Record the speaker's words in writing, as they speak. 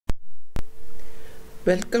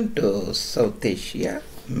Welcome to South Asia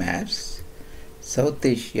Maps. South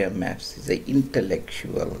Asia Maps is an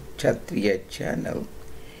intellectual Kshatriya channel.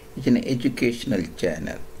 It's an educational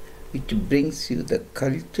channel which brings you the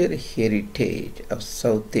culture heritage of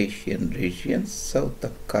South Asian regions south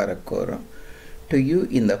of Karakoram to you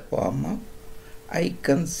in the form of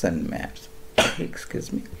icons and maps.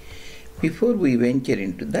 Excuse me. Before we venture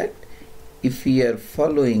into that, if you are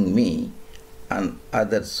following me on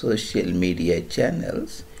other social media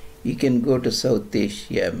channels, you can go to South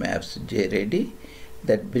Asia Maps REddy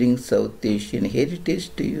that brings South Asian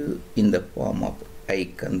heritage to you in the form of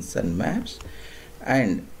icons and maps.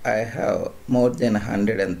 And I have more than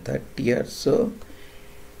 130 or so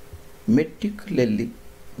meticulously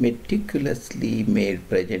made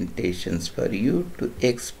presentations for you to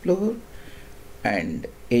explore and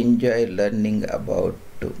enjoy learning about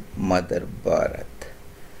Mother Bharat.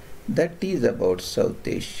 That is about South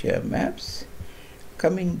Asia Maps.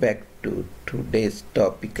 Coming back to today's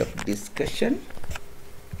topic of discussion.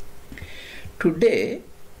 Today,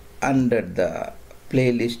 under the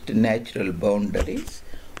playlist Natural Boundaries,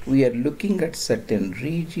 we are looking at certain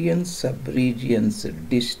regions, sub-regions,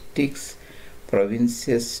 districts,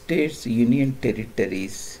 provinces, states, union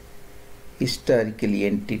territories, historical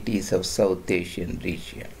entities of South Asian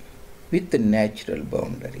region with the natural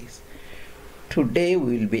boundaries. Today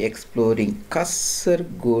we will be exploring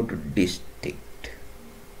Kasargode district,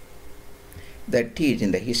 that is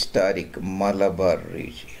in the historic Malabar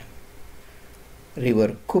region.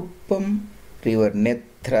 River Kuppam, River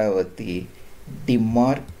Netravati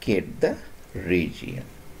demarcate the region.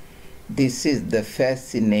 This is the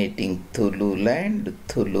fascinating Thulu land.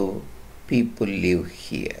 Thulu people live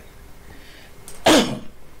here.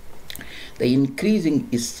 The increasing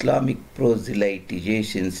Islamic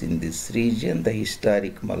proselytizations in this region, the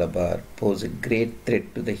historic Malabar, pose a great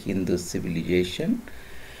threat to the Hindu civilization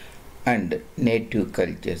and native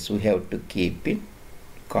cultures we have to keep in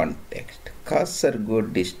context.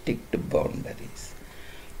 Kasargode district boundaries.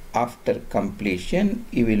 After completion,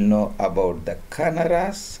 you will know about the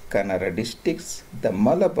Kannara districts, the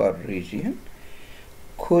Malabar region,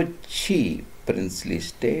 Kochi princely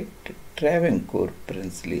state, Travancore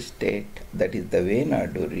princely state, that is the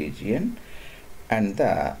Venadu region, and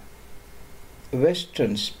the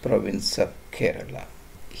western province of Kerala.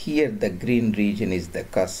 Here the green region is the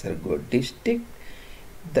Kasargode district,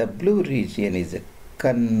 the blue region is the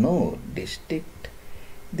Kannur district,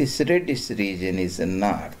 this reddish region is the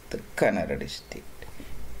north Kannada district.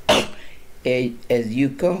 As you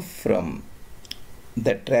come from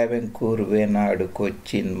the Travancore, Venadu,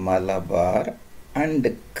 Cochin, Malabar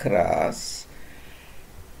and cross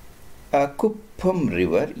Kuppam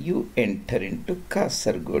river, you enter into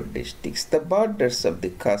Kasargode districts. The borders of the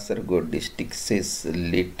Kasargode districts is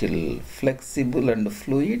little flexible and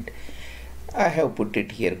fluid. I have put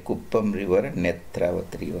it here, Kuppam river and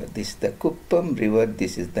Netravati river. This is the Kuppam river,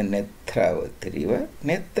 this is the Netravati river.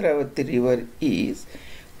 Netravati river is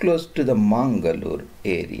close to the Mangalore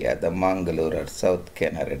area, the Mangalore or South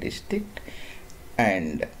Kannada district.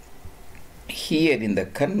 And here in the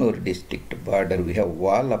Kannur district border we have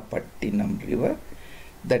Valapattinam river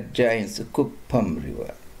that joins Kuppam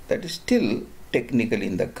river. That is still technically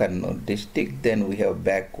in the Kannur district. Then we have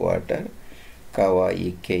backwater,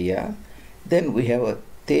 Kavaikeya. Then we have a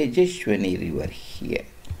Tejaswani river here.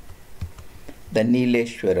 The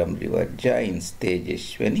Neeleswaram river joins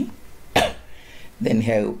Tejaswani. Then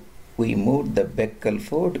we moved the Bekkal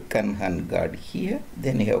Ford, Kanhangad here.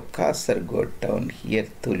 Then we have Kasargode town here,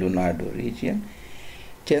 Tulunadu region.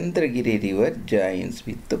 Chandragiri river joins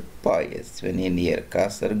with the Payaswini near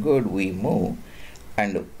Kasargode. We move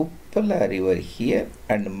and Uppala river here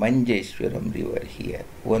and Manjeswaram river here.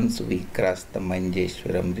 Once we cross the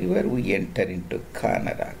Manjeswaram river, we enter into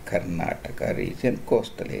Kannada, Karnataka region,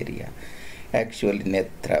 coastal area. Actually,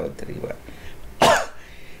 Netravati river.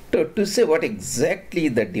 To say what exactly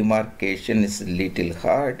the demarcation is a little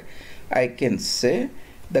hard, I can say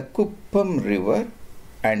the Kuppam river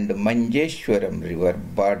and Manjeswaram river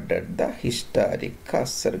bordered the historic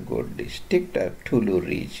Kasargode district or Tulu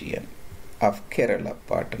region of Kerala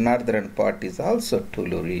part. Northern part is also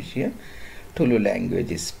Tulu region. Tulu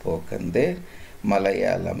language is spoken there.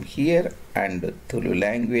 Malayalam here and Tulu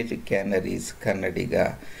language, Canaries,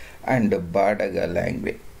 Kannadiga and Badaga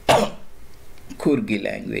language. Kurgi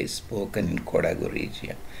language spoken in Kodagu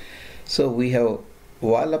region. So we have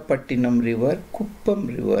Valapattinam river, Kuppam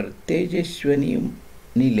river, Tejaswani,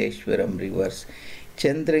 Neeleswaram rivers,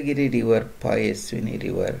 Chandragiri river, Payaswini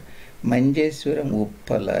river, Manjeswar,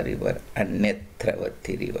 uppala river and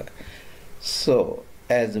Netravati river. So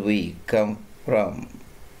as we come from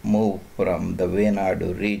move from the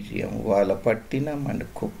Venadu region, Valapattinam and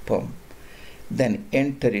Kuppam, then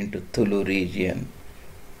enter into Tulu region,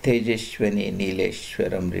 Tejaswani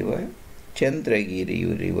Neeleswaram river,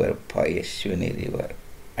 Chandragiri river, Payaswini river,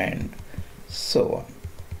 and so on.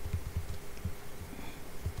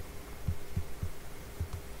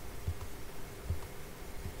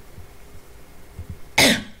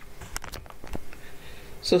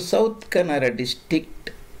 So South Kannada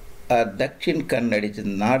district or Dakshin Kannada is the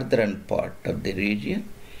northern part of the region.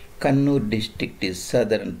 Kannur district is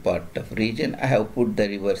southern part of region. I have put the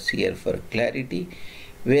rivers here for clarity.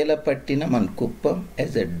 Velapattinam and Kuppam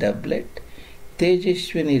as a doublet.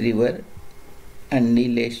 Tejaswani river and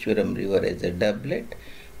Neeleswaram river as a doublet.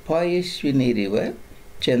 Payaswini river,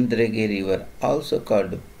 Chandragiri river, also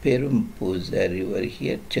called Perumpuza river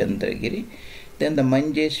here, Chandragiri. Then the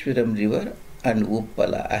Manjeswaram river and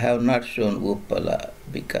Uppala. I have not shown Uppala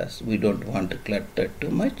because we don't want to clutter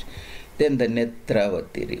too much. Then the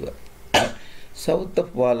Netravati river. South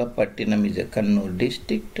of Valapattinam is a Kannur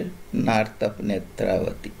district. North of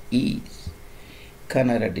Netravati is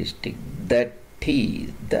Kannada district. That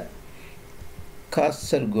is the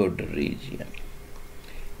Kasargode region.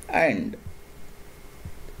 And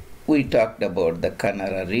we talked about the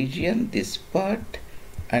Kannada region, this part,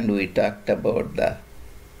 and we talked about the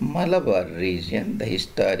Malabar region, the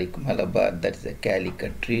historic Malabar, that is the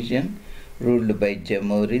Calicut region, ruled by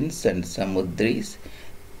Jamorins and Samudris,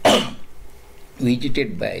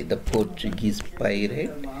 visited by the Portuguese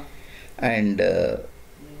pirate and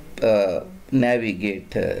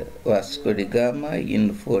navigator Vasco da Gama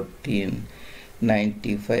in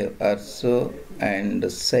 1495 or so, and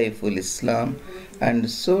Saiful Islam and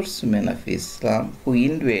swordsman of Islam who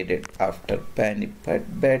invaded after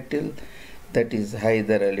Panipat battle, that is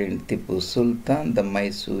Hyder Ali and Tipu Sultan, the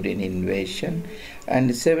Mysorean invasion, and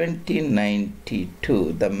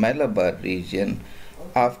 1792 the Malabar region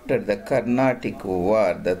after the Carnatic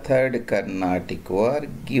War, the Third Carnatic War,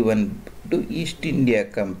 given to East India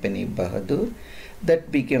Company Bahadur,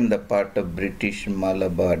 that became the part of British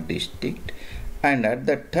Malabar district. And at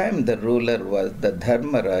that time the ruler was the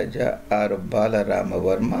Dharmaraja or Balarama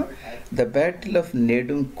Varma. The Battle of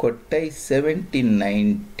Nedum Kottai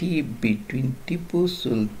 1790 between Tipu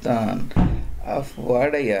Sultan of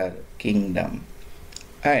Wadayar Kingdom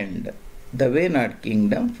and the Venad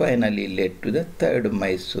Kingdom finally led to the Third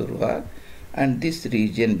Mysore War, and this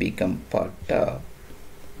region became part of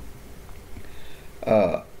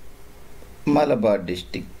Malabar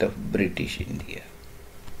district of British India.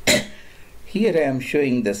 Here I am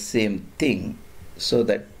showing the same thing so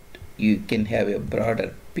that you can have a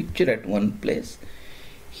broader picture at one place.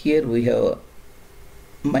 Here we have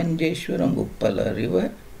Manjeswaram Uppala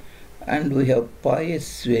river, and we have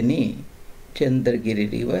Payaswini Chandragiri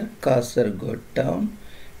river, Kasargode town,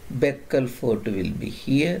 Bekkal fort will be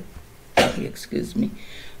here, excuse me,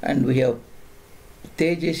 and we have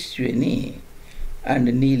Tejaswani and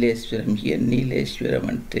Neeleswaram here, Neeleswaram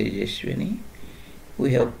and Tejaswani.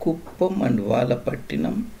 We have Kuppam and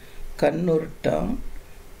Valapattinam, Kannur town,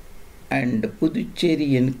 and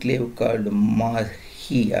Puducherry enclave called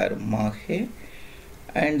Mahi or Mahe,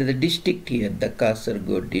 and the district here, the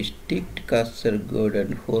Kasargode district, Kasargode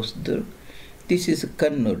and Hosdur. This is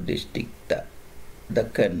Kannur district, the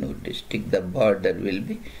Kannur district. The border will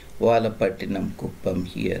be Valapattinam, Kuppam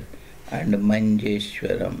here, and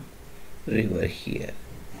Manjeswaram river here.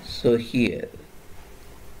 So here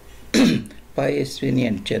Payaswini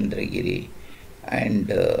and Chandragiri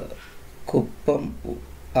and Kuppam,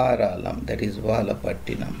 Arlam, that is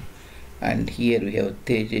Valapattinam, and here we have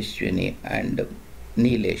Tejaswani and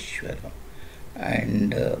Neeleswaram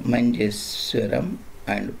and Manjeswaram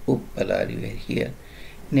and Uppala river here,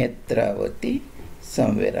 Netravati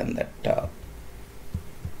somewhere on the top.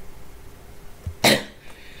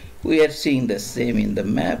 We are seeing the same in the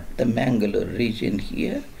map, the Mangalore region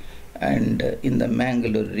here, and in the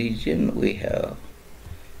Mangalore region we have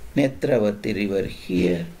Netravati river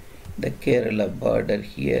here, the Kerala border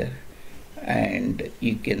here, and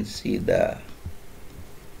you can see the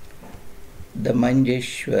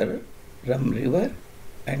Manjeswaram river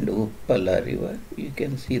and Uppala river. You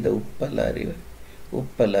can see the Uppala river,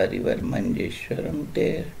 Manjeswaram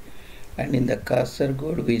there, and in the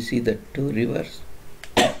Kasargode we see the two rivers.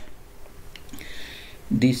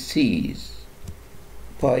 This is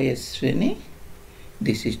Payaswini,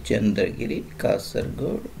 this is Chandragiri,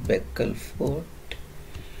 Kasargode, Bekkal fort,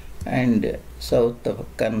 and south of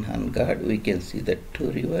Kanhangad we can see the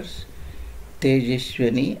two rivers,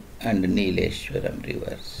 Tejaswani and Neeleswaram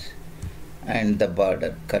rivers, and the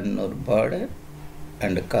border, Kannur border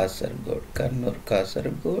and Kasargode, Kannur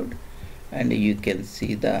Kasargode, and you can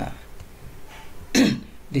see the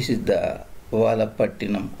this is the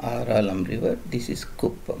Valapattinam or Arlam river, this is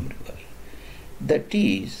Kuppam river. That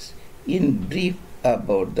is in brief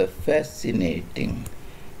about the fascinating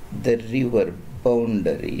the river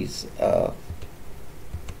boundaries of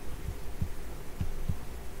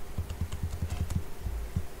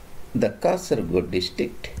the Kasargode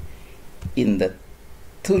district in the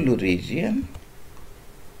Tulu region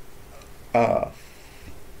of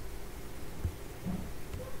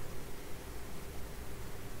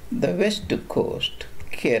the west coast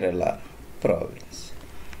Kerala province.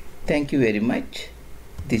 Thank you very much.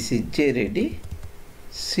 This is REddy.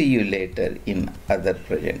 See you later in other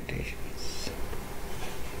presentation.